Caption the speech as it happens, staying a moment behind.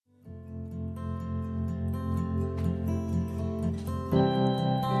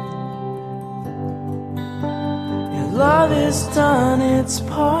love has done its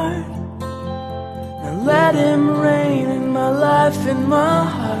part. Now let him reign in my life, in my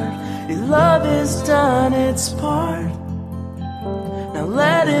heart. Your love has done its part. Now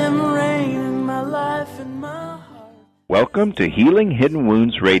let him reign in my life, in my heart. Welcome to Healing Hidden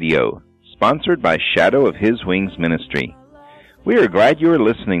Wounds Radio, sponsored by Shadow of His Wings Ministry. We are glad you are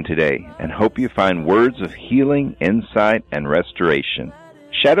listening today and hope you find words of healing, insight, and restoration.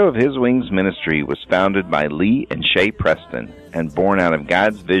 Shadow of His Wings Ministry was founded by Lee and Shay Preston and born out of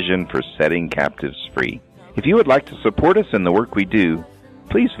God's vision for setting captives free. If you would like to support us in the work we do,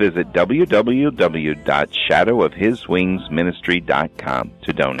 please visit www.shadowofhiswingsministry.com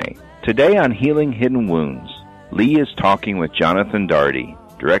to donate. Today on Healing Hidden Wounds, Lee is talking with Jonathan Daugherty,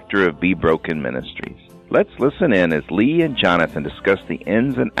 director of Be Broken Ministries. Let's listen in as Lee and Jonathan discuss the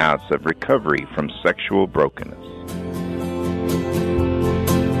ins and outs of recovery from sexual brokenness.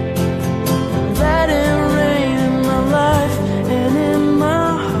 Let him reign in my life and in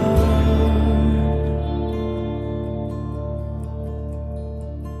my heart.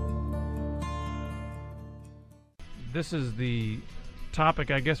 This is the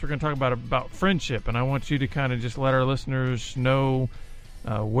topic I guess we're going to talk about friendship, and I want you to kind of just let our listeners know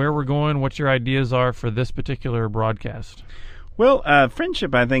where we're going, what your ideas are for this particular broadcast. Well,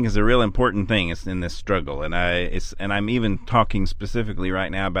 friendship, I think, is a real important thing in this struggle, and I'm even talking specifically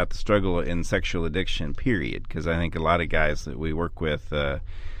right now about the struggle in sexual addiction, period, because I think a lot of guys that we work with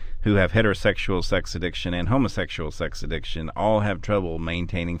who have heterosexual sex addiction and homosexual sex addiction all have trouble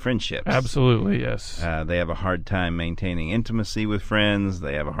maintaining friendships. Absolutely, yes. They have a hard time maintaining intimacy with friends.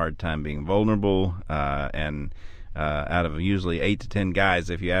 They have a hard time being vulnerable, and out of usually 8 to 10 guys,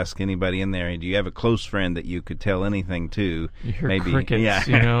 if you ask anybody in there, do you have a close friend that you could tell anything to? You hear maybe crickets,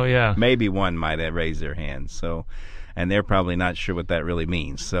 yeah. Maybe one might have raised their hand. So, and they're probably not sure what that really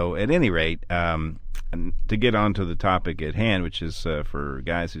means. So, at any rate, to get on to the topic at hand, which is for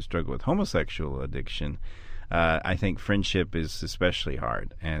guys who struggle with homosexual addiction, I think friendship is especially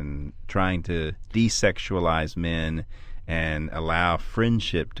hard, and trying to desexualize men and allow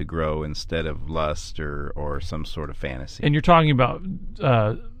friendship to grow instead of lust or some sort of fantasy. And you're talking about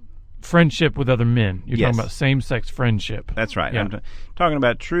friendship with other men. You're talking about same-sex friendship. That's right. Yeah. I'm talking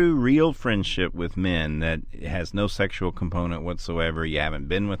about true, real friendship with men that has no sexual component whatsoever. You haven't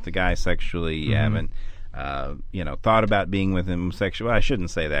been with the guy sexually. You haven't thought about being with him sexually. Well, I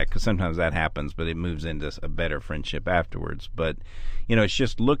shouldn't say that, because sometimes that happens, but it moves into a better friendship afterwards. But, it's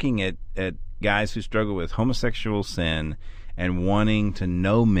just looking at guys who struggle with homosexual sin and wanting to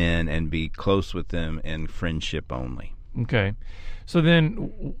know men and be close with them in friendship only. Okay. So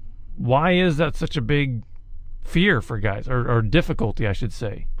then why is that such a big fear for guys, or difficulty, I should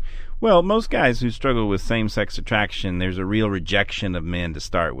say? Well, most guys who struggle with same-sex attraction, there's a real rejection of men to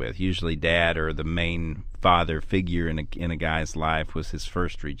start with. Usually dad, or the main father figure in a guy's life, was his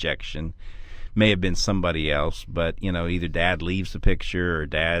first rejection. May have been somebody else, but, either dad leaves the picture, or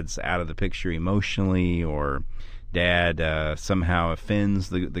dad's out of the picture emotionally, or dad somehow offends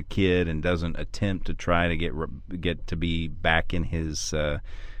the kid and doesn't attempt to try to get to be back in his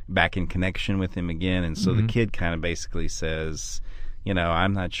back in connection with him again. And so the kid kind of basically says,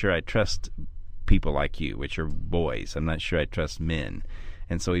 I'm not sure I trust people like you, which are boys. I'm not sure I trust men.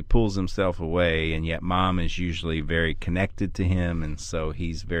 And so he pulls himself away, and yet mom is usually very connected to him, and so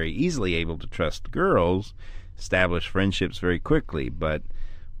he's very easily able to trust girls, establish friendships very quickly, but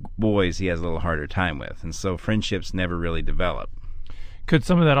boys he has a little harder time with, and so friendships never really develop. Could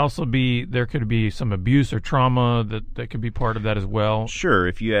some of that also be, there could be some abuse or trauma that could be part of that as well? Sure.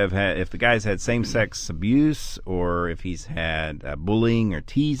 If the guy's had same-sex abuse, or if he's had bullying or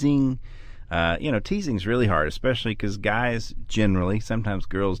teasing, teasing's really hard, especially because guys generally, sometimes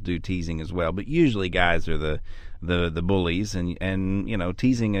girls do teasing as well, but usually guys are the bullies, and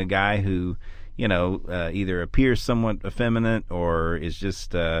teasing a guy who either appears somewhat effeminate or is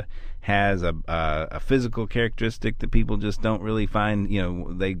just has a physical characteristic that people just don't really find,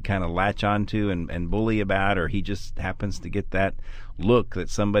 they kind of latch onto and bully about, or he just happens to get that look that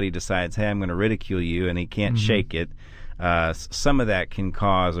somebody decides, hey, I'm going to ridicule you, and he can't shake it. Some of that can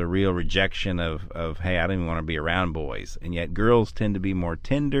cause a real rejection of, hey, I don't even want to be around boys. And yet girls tend to be more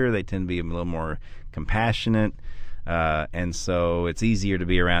tender. They tend to be a little more compassionate. And so it's easier to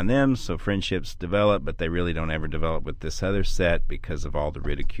be around them. So friendships develop, but they really don't ever develop with this other set because of all the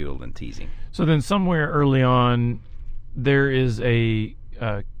ridicule and teasing. So then somewhere early on, there's a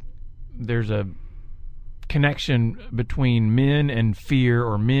connection between men and fear,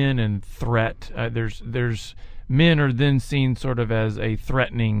 or men and threat. There's men are then seen sort of as a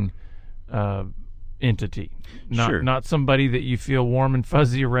threatening entity, not Sure. not somebody that you feel warm and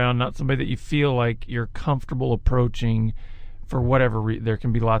fuzzy around, not somebody that you feel like you're comfortable approaching for whatever there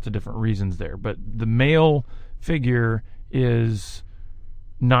can be lots of different reasons there, but the male figure is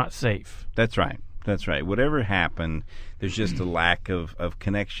not safe. That's right. That's right. Whatever happened, there's just a lack of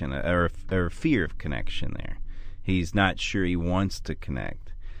connection or fear of connection there. He's not sure he wants to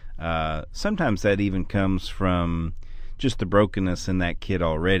connect. Sometimes that even comes from just the brokenness in that kid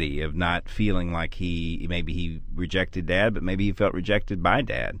already of not feeling like maybe he rejected dad, but maybe he felt rejected by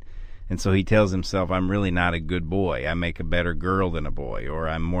dad. And so he tells himself, I'm really not a good boy. I make a better girl than a boy, or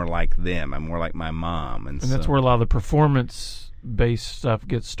I'm more like them. I'm more like my mom. And that's where a lot of the performance-based stuff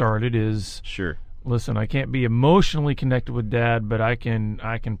gets started is, sure, listen, I can't be emotionally connected with dad, but I can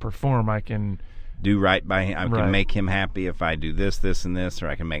perform. I can do right by him. I Right. can make him happy if I do this, this, and this, or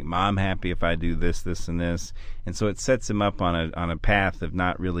I can make mom happy if I do this, this, and this. And so it sets him up on a path of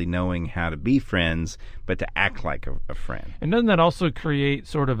not really knowing how to be friends, but to act like a friend. And doesn't that also create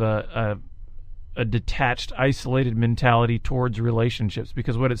sort of a detached, isolated mentality towards relationships?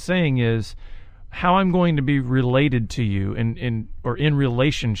 Because what it's saying is how I'm going to be related to you or in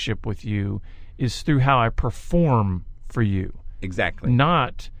relationship with you is through how I perform for you. Exactly.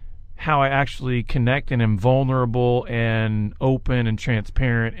 Not how I actually connect and am vulnerable and open and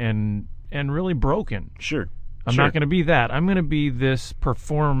transparent and really broken. Sure. I'm not going to be that. I'm going to be this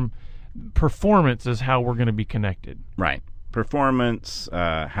performance is how we're going to be connected. Right. Performance,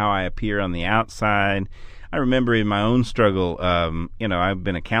 how I appear on the outside. I remember in my own struggle, I've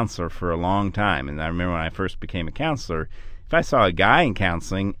been a counselor for a long time, and I remember when I first became a counselor, if I saw a guy in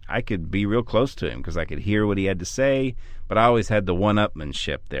counseling, I could be real close to him because I could hear what he had to say, but I always had the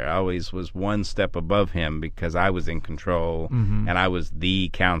one-upmanship there. I always was one step above him because I was in control, and I was the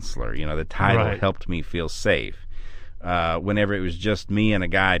counselor. The title Right. helped me feel safe. Whenever it was just me and a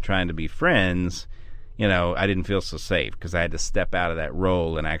guy trying to be friends, I didn't feel so safe because I had to step out of that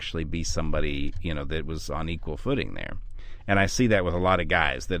role and actually be somebody, that was on equal footing there. And I see that with a lot of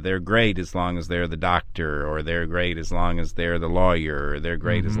guys, that they're great as long as they're the doctor, or they're great as long as they're the lawyer, or they're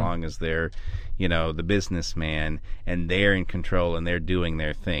great as long as they're, the businessman, and they're in control and they're doing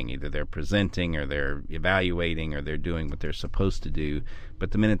their thing. Either they're presenting or they're evaluating or they're doing what they're supposed to do.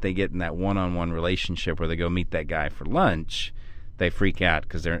 But the minute they get in that one-on-one relationship where they go meet that guy for lunch, they freak out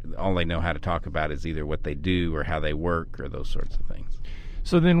because all they know how to talk about is either what they do or how they work or those sorts of things.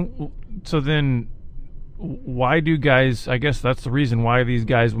 So then why do guys, I guess that's the reason why these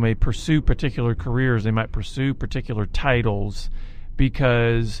guys may pursue particular careers, they might pursue particular titles,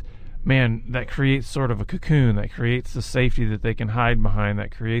 because, man, that creates sort of a cocoon, that creates the safety that they can hide behind,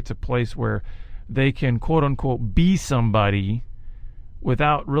 that creates a place where they can, quote-unquote, be somebody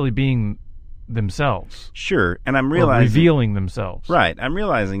without really being themselves. Sure, and I'm Or realizing... revealing themselves. Right, I'm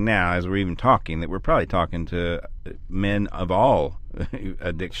realizing now, as we're even talking, that we're probably talking to men of all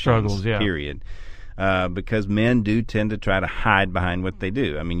addictions, Struggles, yeah. period. Because men do tend to try to hide behind what they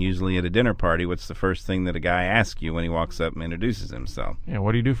do. I mean, usually at a dinner party, what's the first thing that a guy asks you when he walks up and introduces himself? Yeah,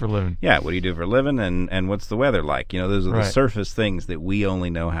 what do you do for a living? Yeah, what do you do for a living, and what's the weather like? Those are Right. the surface things that we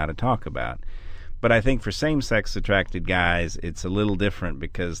only know how to talk about. But I think for same-sex attracted guys, it's a little different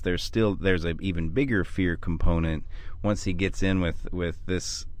because there's an even bigger fear component once he gets in with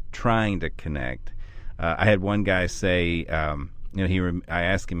this trying to connect. I had one guy say, I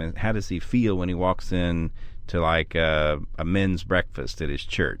asked him, how does he feel when he walks in to like a men's breakfast at his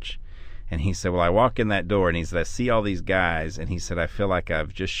church? And he said, well, I walk in that door, and he said, I see all these guys, and he said, I feel like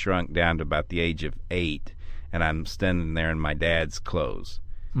I've just shrunk down to about the age of 8, and I'm standing there in my dad's clothes.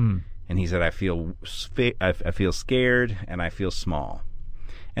 And he said, I feel scared, and I feel small.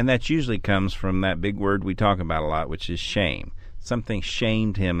 And that usually comes from that big word we talk about a lot, which is shame. Something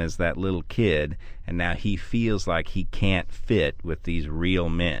shamed him as that little kid, and now he feels like he can't fit with these real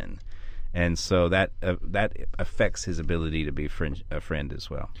men. And so that affects his ability to be a friend as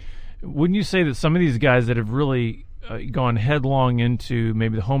well. Wouldn't you say that some of these guys that have really gone headlong into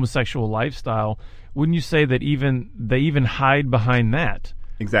maybe the homosexual lifestyle, wouldn't you say that they even hide behind that?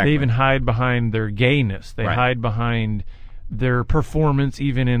 Exactly. They even hide behind their gayness. They Right. hide behind their performance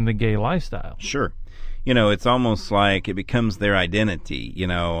even in the gay lifestyle. Sure. It's almost like it becomes their identity.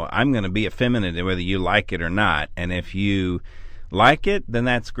 I'm going to be effeminate whether you like it or not. And if you like it, then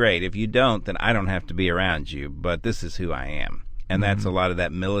that's great. If you don't, then I don't have to be around you. But this is who I am. And that's a lot of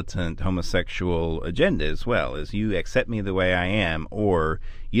that militant homosexual agenda as well, is you accept me the way I am, or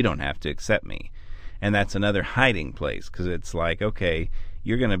you don't have to accept me. And that's another hiding place, because it's like, okay,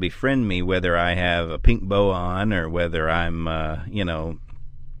 you're going to befriend me whether I have a pink bow on or whether I'm,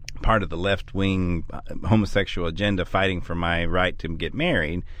 part of the left-wing homosexual agenda fighting for my right to get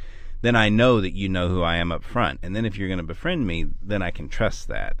married. then I know that you know who I am up front. And then if you're going to befriend me, then I can trust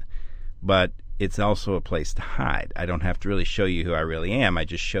that. But it's also a place to hide. I don't have to really show you who I really am. I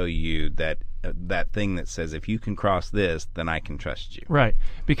just show you that thing that says, if you can cross this, then I can trust you. Right.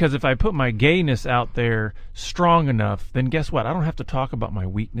 Because if I put my gayness out there strong enough, then guess what? I don't have to talk about my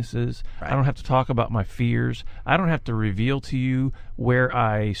weaknesses. Right. I don't have to talk about my fears. I don't have to reveal to you where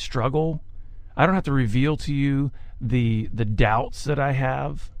I struggle. I don't have to reveal to you the doubts that I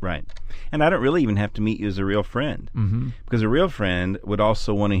have. Right. And I don't really even have to meet you as a real friend. Mm-hmm. Because a real friend would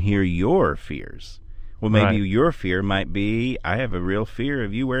also want to hear your fears. Well, maybe Right. your fear might be, I have a real fear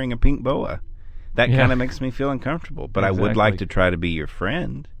of you wearing a pink boa. That Yeah. kind of makes me feel uncomfortable. But I would like to try to be your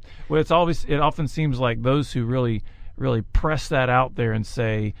friend. Well, it often seems like those who really, really press that out there and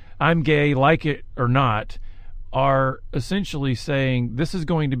say, I'm gay, like it or not, are essentially saying this is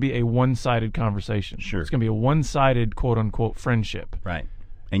going to be a one-sided conversation. Sure. It's going to be a one-sided, quote-unquote, friendship. Right.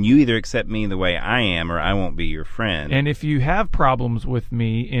 And you either accept me the way I am or I won't be your friend. And if you have problems with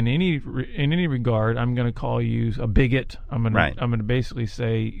me in any regard, I'm going to call you a bigot. I'm going to basically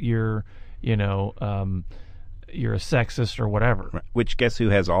say you're a sexist or whatever. Right. Which, guess who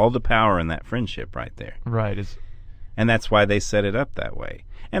has all the power in that friendship right there? Right. And that's why they set it up that way.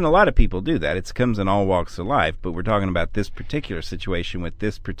 And a lot of people do that. It comes in all walks of life, but we're talking about this particular situation with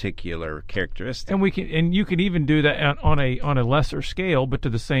this particular characteristic. And you can even do that on a lesser scale, but to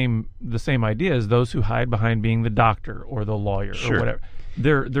the same idea as those who hide behind being the doctor or the lawyer Sure. or whatever.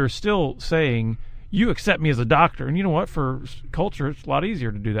 They're still saying, you accept me as a doctor, and you know what? For culture, it's a lot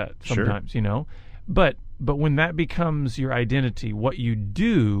easier to do that sometimes, you know. But when that becomes your identity, what you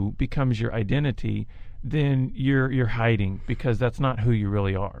do becomes your identity, then you're hiding because that's not who you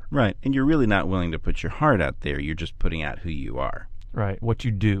really are. Right. And you're really not willing to put your heart out there. You're just putting out who you are. Right. What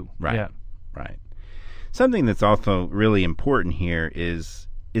you do. Right. Yeah. Right. Something that's also really important here is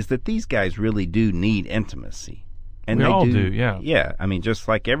that these guys really do need intimacy. And We they all do, yeah. Yeah. I mean, just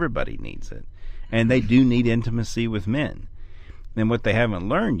like everybody needs it. And they do need intimacy with men. And what they haven't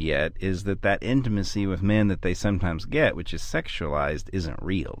learned yet is that intimacy with men that they sometimes get, which is sexualized, isn't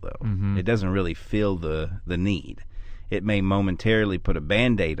real, though. Mm-hmm. It doesn't really feel the need. It may momentarily put a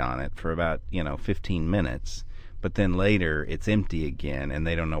Band-Aid on it for about, 15 minutes, but then later it's empty again, and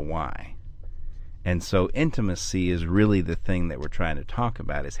they don't know why. And so intimacy is really the thing that we're trying to talk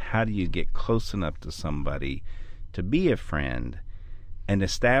about, is how do you get close enough to somebody to be a friend and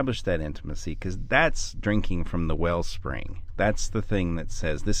establish that intimacy, because that's drinking from the wellspring. That's the thing that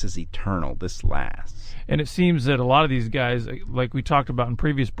says this is eternal, this lasts. And it seems that a lot of these guys, like we talked about in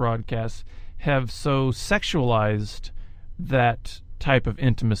previous broadcasts, have so sexualized that type of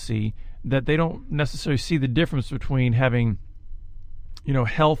intimacy that they don't necessarily see the difference between having,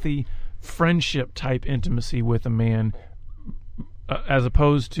 healthy friendship type intimacy with a man as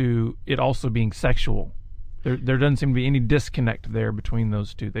opposed to it also being sexual. There doesn't seem to be any disconnect there between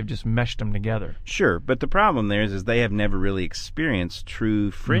those two. They've just meshed them together. Sure, but the problem there is they have never really experienced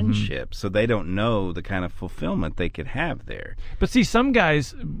true friendship, so they don't know the kind of fulfillment they could have there. But see,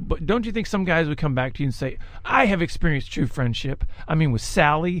 but don't you think some guys would come back to you and say, I have experienced true friendship. I mean, with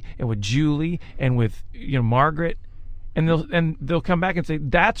Sally and with Julie and with Margaret, and they'll come back and say,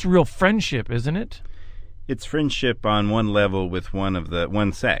 that's real friendship, isn't it? It's friendship on one level with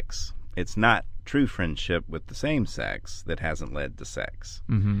one sex. It's not true friendship with the same sex that hasn't led to sex.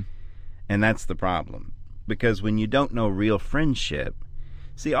 Mm-hmm. And that's the problem. Because when you don't know real friendship,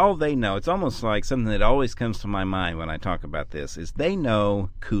 see, all they know, it's almost like something that always comes to my mind when I talk about this, is they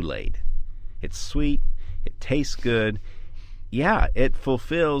know Kool-Aid. It's sweet, it tastes good. Yeah, it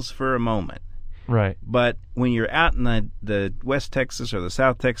fulfills for a moment. Right. But when you're out in the West Texas or the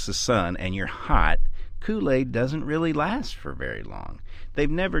South Texas sun and you're hot, Kool-Aid doesn't really last for very long. They've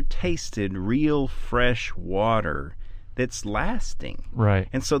never tasted real fresh water that's lasting. Right.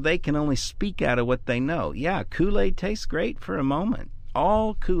 And so they can only speak out of what they know. Yeah, Kool-Aid tastes great for a moment.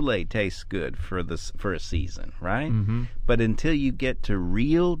 All Kool-Aid tastes good for a season, right? Mm-hmm. But until you get to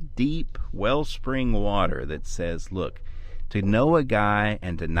real deep wellspring water that says, look, to know a guy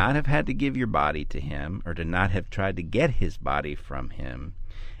and to not have had to give your body to him or to not have tried to get his body from him,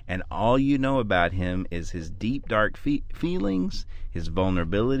 and all you know about him is his deep, dark feelings, his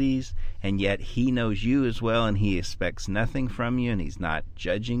vulnerabilities, and yet he knows you as well, and he expects nothing from you, and he's not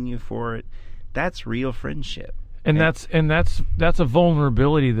judging you for it. That's real friendship. And that's a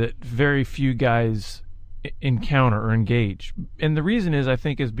vulnerability that very few guys encounter or engage. And the reason is, I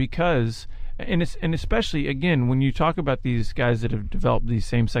think, is because, and especially again when you talk about these guys that have developed these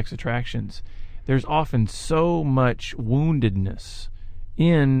same-sex attractions, there's often so much woundedness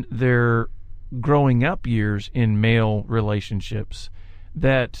in their growing up years in male relationships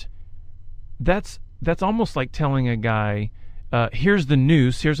that that's almost like telling a guy, here's the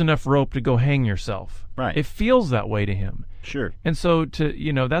noose, here's enough rope to go hang yourself. Right. It feels that way to him. Sure. And so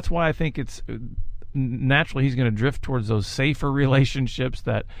that's why I think it's naturally he's going to drift towards those safer relationships,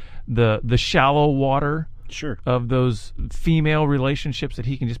 that the shallow water Sure. of those female relationships that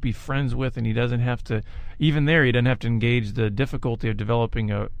he can just be friends with, and he doesn't have to, even there, he doesn't have to engage the difficulty of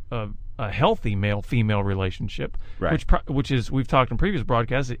developing a healthy male-female relationship, Right. which is, we've talked in previous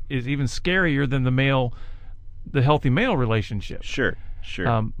broadcasts, is even scarier than the healthy male relationship. Sure.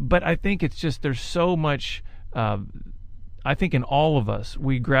 But I think it's just, there's so much, I think in all of us,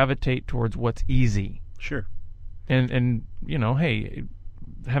 we gravitate towards what's easy. Sure. And hey,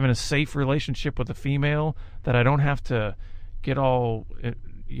 having a safe relationship with a female that I don't have to get all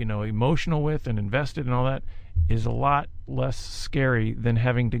emotional with and invested and all that is a lot less scary than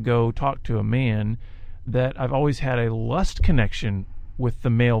having to go talk to a man that I've always had a lust connection with the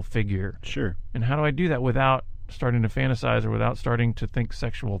male figure. Sure. And how do I do that without starting to fantasize or without starting to think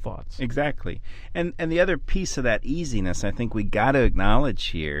sexual thoughts? Exactly. And the other piece of that easiness I think we got to acknowledge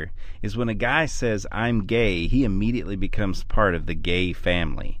here is when a guy says, I'm gay, he immediately becomes part of the gay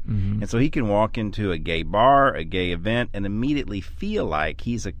family. Mm-hmm. And so he can walk into a gay bar, a gay event, and immediately feel like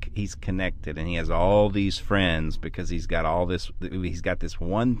he's connected and he has all these friends because he's got this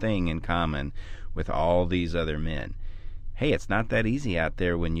one thing in common with all these other men. Hey, it's not that easy out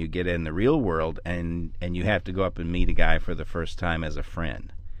there when you get in the real world and you have to go up and meet a guy for the first time as a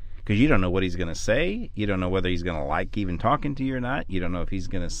friend. Because you don't know what he's going to say. You don't know whether he's going to like even talking to you or not. You don't know if he's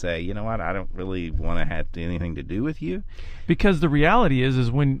going to say, you know what, I don't really want to have anything to do with you. Because the reality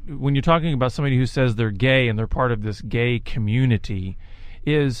is when you're talking about somebody who says they're gay and they're part of this gay community,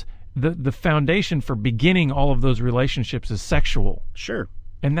 is the foundation for beginning all of those relationships is sexual. Sure.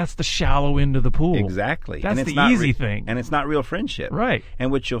 And that's the shallow end of the pool. Exactly. That's and it's the easy thing. And it's not real friendship. Right. And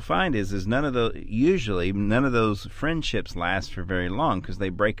what you'll find is none of those friendships last for very long because they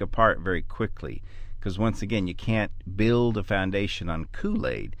break apart very quickly. Because once again, you can't build a foundation on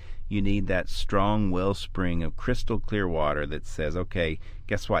Kool-Aid. You need that strong wellspring of crystal clear water that says, okay,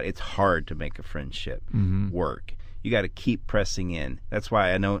 guess what? It's hard to make a friendship work. You got to keep pressing in. That's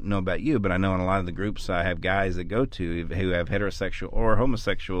why I don't know about you, but I know in a lot of the groups I have guys that go to who have heterosexual or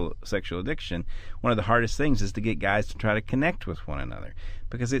homosexual sexual addiction, one of the hardest things is to get guys to try to connect with one another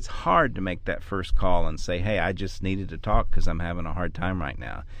because it's hard to make that first call and say, hey, I just needed to talk because I'm having a hard time right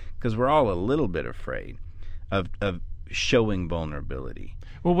now. Because we're all a little bit afraid of showing vulnerability.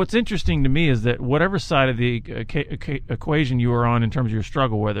 Well, what's interesting to me is that whatever side of the equation you are on in terms of your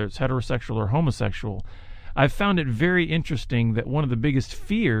struggle, whether it's heterosexual or homosexual, I've found it very interesting that one of the biggest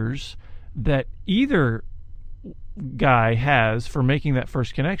fears that either guy has for making that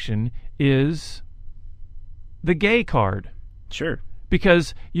first connection is the gay card. Sure.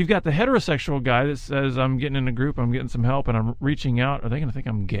 Because you've got the heterosexual guy that says, I'm getting in a group, I'm getting some help, and I'm reaching out. Are they going to think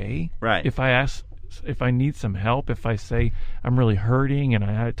I'm gay? Right. If I need some help, if I say I'm really hurting and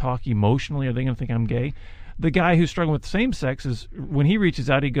I talk emotionally, are they going to think I'm gay? The guy who's struggling with same sex is, when he reaches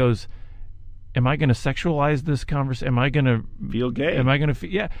out, he goes, am I going to sexualize this conversation? Am I going to feel gay? Am I going to feel?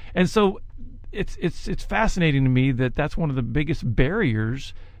 Yeah. And so it's fascinating to me that that's one of the biggest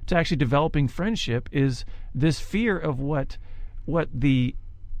barriers to actually developing friendship is this fear of what the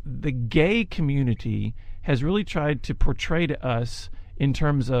gay community has really tried to portray to us in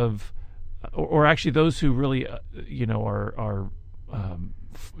terms of, or actually those who really are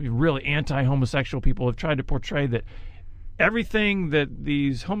really anti-homosexual people have tried to portray that everything that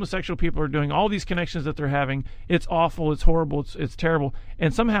these homosexual people are doing, all these connections that they're having, it's awful, it's horrible, it's terrible.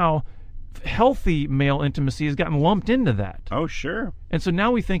 And somehow healthy male intimacy has gotten lumped into that. Oh, sure. And so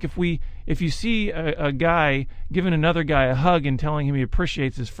now we think if you see a guy giving another guy a hug and telling him he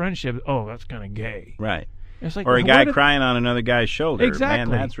appreciates his friendship, oh, that's kind of gay. Right. It's like, or a guy crying on another guy's shoulder.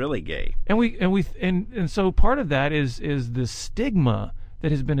 Exactly. Man, that's really gay. And so part of that is the stigma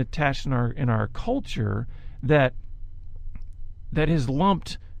that has been attached in our culture that has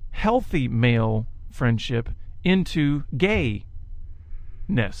lumped healthy male friendship into gayness.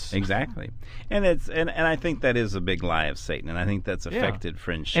 Exactly. And I think that is a big lie of Satan, and I think that's affected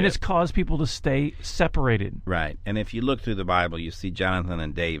friendship. And it's caused people to stay separated. Right. And if you look through the Bible, you see Jonathan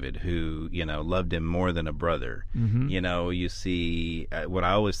and David who, loved him more than a brother. Mm-hmm. You see what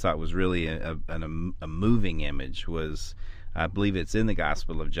I always thought was really a moving image was, I believe it's in the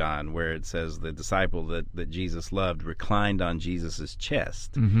Gospel of John, where it says the disciple that Jesus loved reclined on Jesus'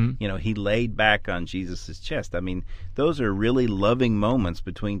 chest. Mm-hmm. He laid back on Jesus' chest. I mean, those are really loving moments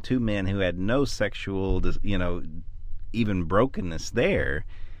between two men who had no sexual, even brokenness there,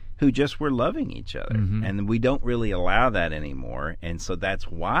 who just were loving each other. And we don't really allow that anymore. And so that's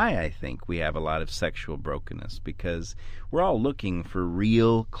why I think we have a lot of sexual brokenness, because we're all looking for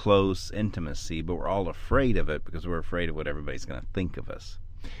real, close intimacy, but we're all afraid of it because we're afraid of what everybody's going to think of us.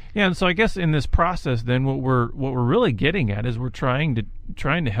 Yeah, and so I guess in this process, then what we're really getting at is we're trying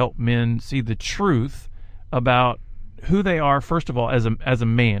to help men see the truth about who they are, first of all, as a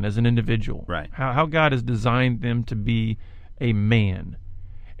man, as an individual. Right. How God has designed them to be a man.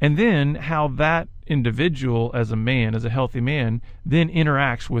 And then how that individual as a man, as a healthy man, then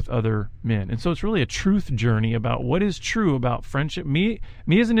interacts with other men. And so it's really a truth journey about what is true about friendship, me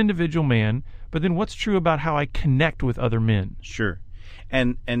as an individual man, but then what's true about how I connect with other men. Sure.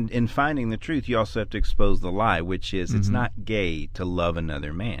 And in finding the truth, you also have to expose the lie, which is it's not gay to love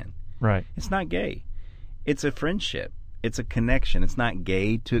another man. Right. It's not gay. It's a friendship. It's a connection. It's not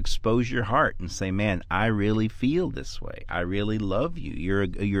gay to expose your heart and say, man, I really feel this way. I really love you.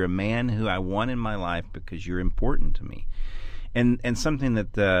 You're a man who I want in my life because you're important to me. And something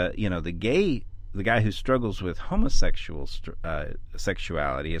that the guy who struggles with homosexual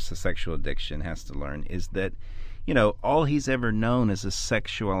sexuality, it's a sexual addiction, has to learn is that, all he's ever known is a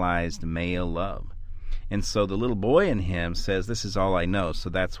sexualized male love. And so the little boy in him says, this is all I know, so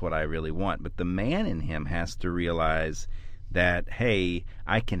that's what I really want. But the man in him has to realize that, hey,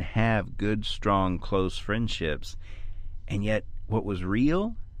 I can have good, strong, close friendships, and yet what was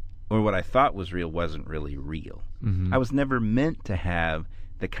real, or what I thought was real, wasn't really real. I was never meant to have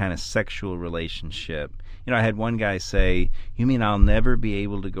the kind of sexual relationship. I had one guy say, you mean I'll never be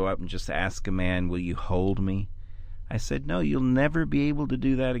able to go up and just ask a man, will you hold me? I said, no, you'll never be able to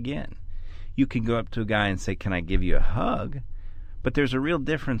do that again. You can go up to a guy and say, can I give you a hug? But there's a real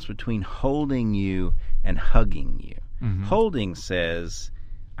difference between holding you and hugging you. Holding says,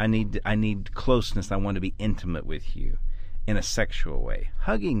 I need closeness. I want to be intimate with you in a sexual way.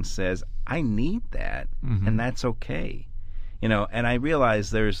 Hugging says, I need that, and that's okay. And I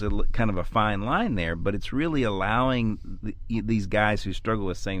realize there's a kind of a fine line there, but it's really allowing these guys who struggle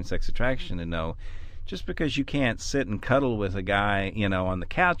with same-sex attraction to know, just because you can't sit and cuddle with a guy, on the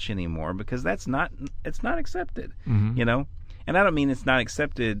couch anymore, because it's not accepted, And I don't mean it's not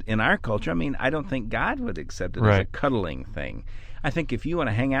accepted in our culture. I mean, I don't think God would accept it as a cuddling thing. I think if you want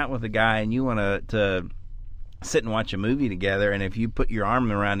to hang out with a guy and you want to sit and watch a movie together, and if you put your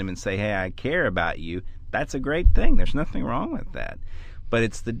arm around him and say, hey, I care about you, that's a great thing. There's nothing wrong with that. But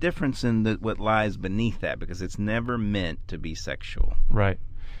it's the difference in what lies beneath that, because it's never meant to be sexual. Right.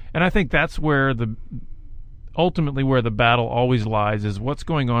 And I think that's where ultimately where the battle always lies, is what's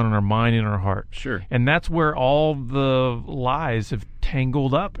going on in our mind and our heart. Sure. And that's where all the lies have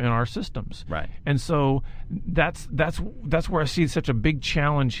tangled up in our systems. Right. And so that's where I see such a big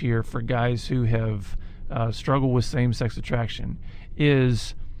challenge here for guys who have struggled with same-sex attraction,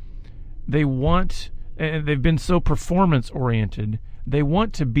 is they want, and they've been so performance-oriented, they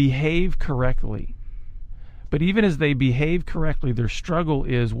want to behave correctly. But even as they behave correctly, their struggle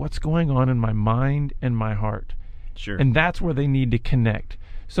is what's going on in my mind and my heart. Sure. And that's where they need to connect.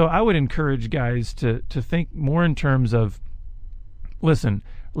 So I would encourage guys to think more in terms of, listen,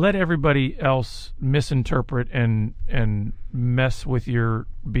 let everybody else misinterpret and mess with your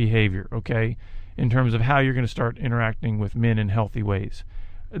behavior, okay, in terms of how you're going to start interacting with men in healthy ways.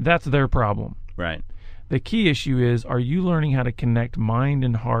 That's their problem. Right. The key issue is, are you learning how to connect mind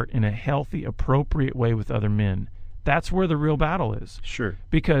and heart in a healthy, appropriate way with other men? That's where the real battle is. Sure.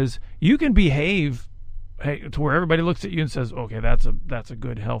 Because you can behave to where everybody looks at you and says, okay, that's a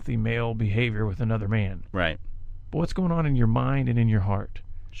good, healthy male behavior with another man. Right. But what's going on in your mind and in your heart?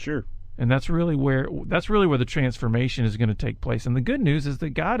 Sure. And that's really where the transformation is going to take place. And the good news is that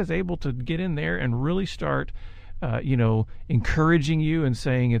God is able to get in there and really start encouraging you and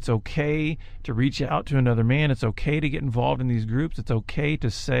saying it's okay to reach out to another man. It's okay to get involved in these groups. It's okay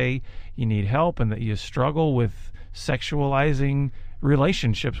to say you need help and that you struggle with sexualizing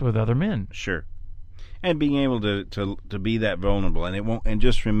relationships with other men. Sure. And being able to be that vulnerable, and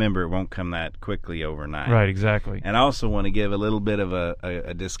just remember, it won't come that quickly overnight. Right, exactly. And I also want to give a little bit of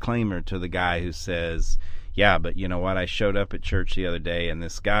a disclaimer to the guy who says, yeah, but you know what? I showed up at church the other day, and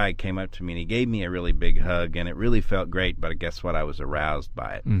this guy came up to me, and he gave me a really big hug, and it really felt great, but guess what? I was aroused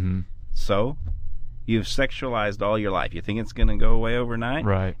by it. Mm-hmm. So, you've sexualized all your life. You think it's going to go away overnight?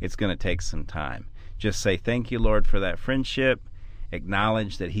 Right. It's going to take some time. Just say, thank you, Lord, for that friendship.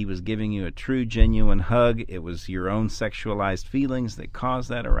 Acknowledge that he was giving you a true, genuine hug. It was your own sexualized feelings that caused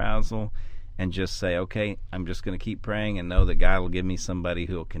that arousal. And just say, okay, I'm just going to keep praying and know that God will give me somebody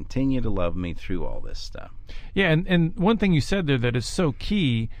who will continue to love me through all this stuff. Yeah, and one thing you said there that is so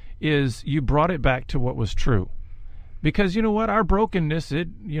key is you brought it back to what was true. Because you know what? Our brokenness,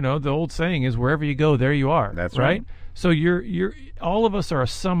 the old saying is, wherever you go, there you are. That's right. So you're all of us are a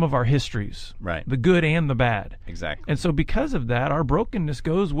sum of our histories. Right. The good and the bad. Exactly. And so because of that, our brokenness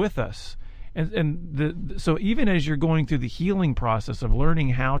goes with us. So even as you're going through the healing process of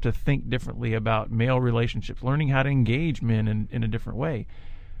learning how to think differently about male relationships, learning how to engage men in a different way,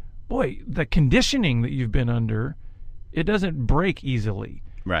 boy, the conditioning that you've been under, it doesn't break easily.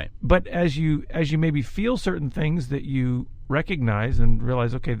 Right. But as you maybe feel certain things that you recognize and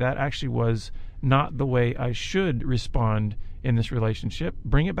realize, okay, that actually was not the way I should respond in this relationship,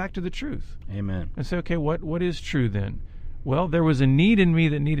 bring it back to the truth. Amen. And say, okay, what is true then? Well, there was a need in me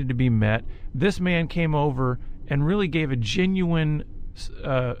that needed to be met. This man came over and really gave a genuine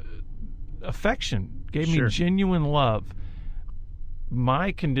affection, gave me genuine love.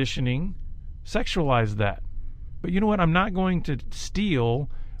 My conditioning sexualized that. But you know what? I'm not going to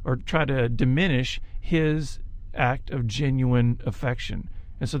steal or try to diminish his act of genuine affection.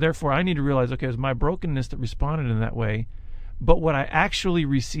 And so therefore I need to realize, okay, it was my brokenness that responded in that way, but what I actually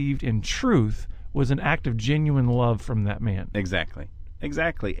received in truth was an act of genuine love from that man. Exactly.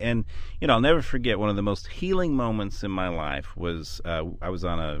 And, I'll never forget one of the most healing moments in my life was I was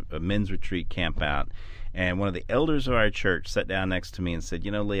on a men's retreat camp out, and one of the elders of our church sat down next to me and said,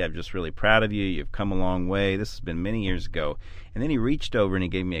 Lee, I'm just really proud of you. You've come a long way. This has been many years ago. And then he reached over and he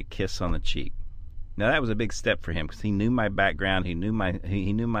gave me a kiss on the cheek. Now, that was a big step for him because he knew my background. He knew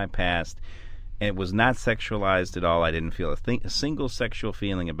my past. And it was not sexualized at all. I didn't feel a single sexual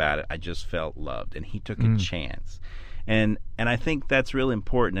feeling about it. I just felt loved. And he took a chance. And I think that's real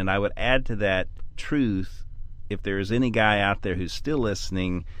important. And I would add to that truth, if there is any guy out there who's still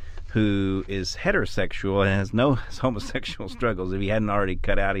listening who is heterosexual and has no homosexual struggles, if he hadn't already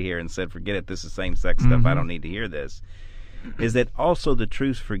cut out of here and said, forget it, this is same-sex stuff, I don't need to hear this, is that also the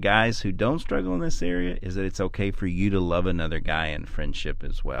truth for guys who don't struggle in this area is that it's okay for you to love another guy in friendship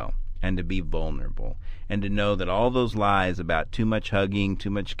as well, and to be vulnerable, and to know that all those lies about too much hugging, too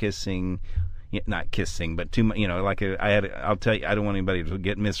much kissing, not kissing, but too much, I'll tell you, I don't want anybody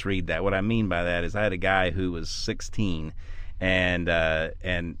to misread that. What I mean by that is I had a guy who was 16,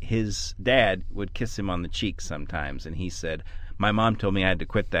 and his dad would kiss him on the cheek sometimes, and he said, my mom told me I had to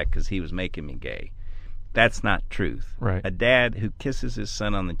quit that because he was making me gay. That's not truth. Right. A dad who kisses his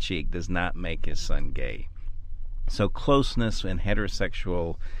son on the cheek does not make his son gay. So closeness in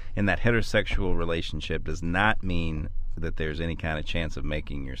that heterosexual relationship does not mean that there's any kind of chance of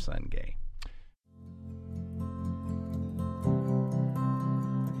making your son gay.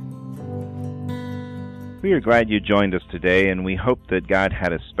 We are glad you joined us today, and we hope that God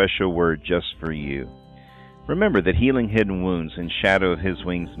had a special word just for you. Remember that Healing Hidden Wounds and Shadow of His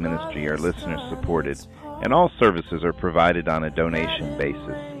Wings Ministry are listener-supported, and all services are provided on a donation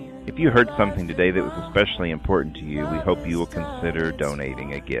basis. If you heard something today that was especially important to you, we hope you will consider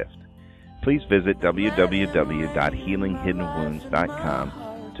donating a gift. Please visit www.healinghiddenwounds.com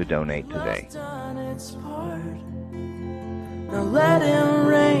to donate today. Now let Him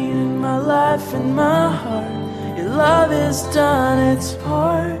reign in my life and my heart. Your love has done its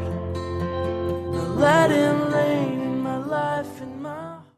part.